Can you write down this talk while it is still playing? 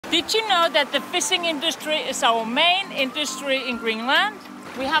Did you know that the fishing industry is our main industry in Greenland?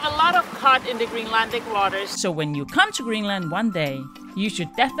 We have a lot of cod in the Greenlandic waters. So when you come to Greenland one day, you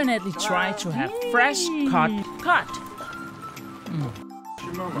should definitely try to have fresh cod.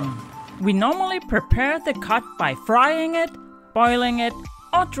 We normally prepare the cod by frying it, boiling it,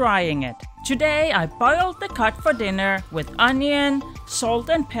 or drying it. Today I boiled the cod for dinner with onion, salt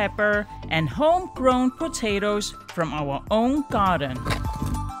and pepper, and homegrown potatoes from our own garden.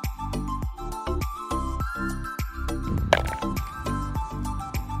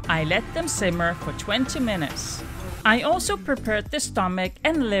 I let them simmer for 20 minutes. I also prepared the stomach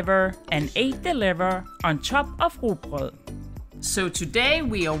and liver and ate the liver on top of rugbrød. So today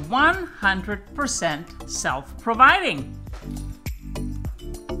we are 100% self-providing.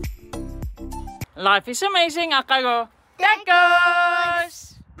 Life is amazing, Akago. Tacos!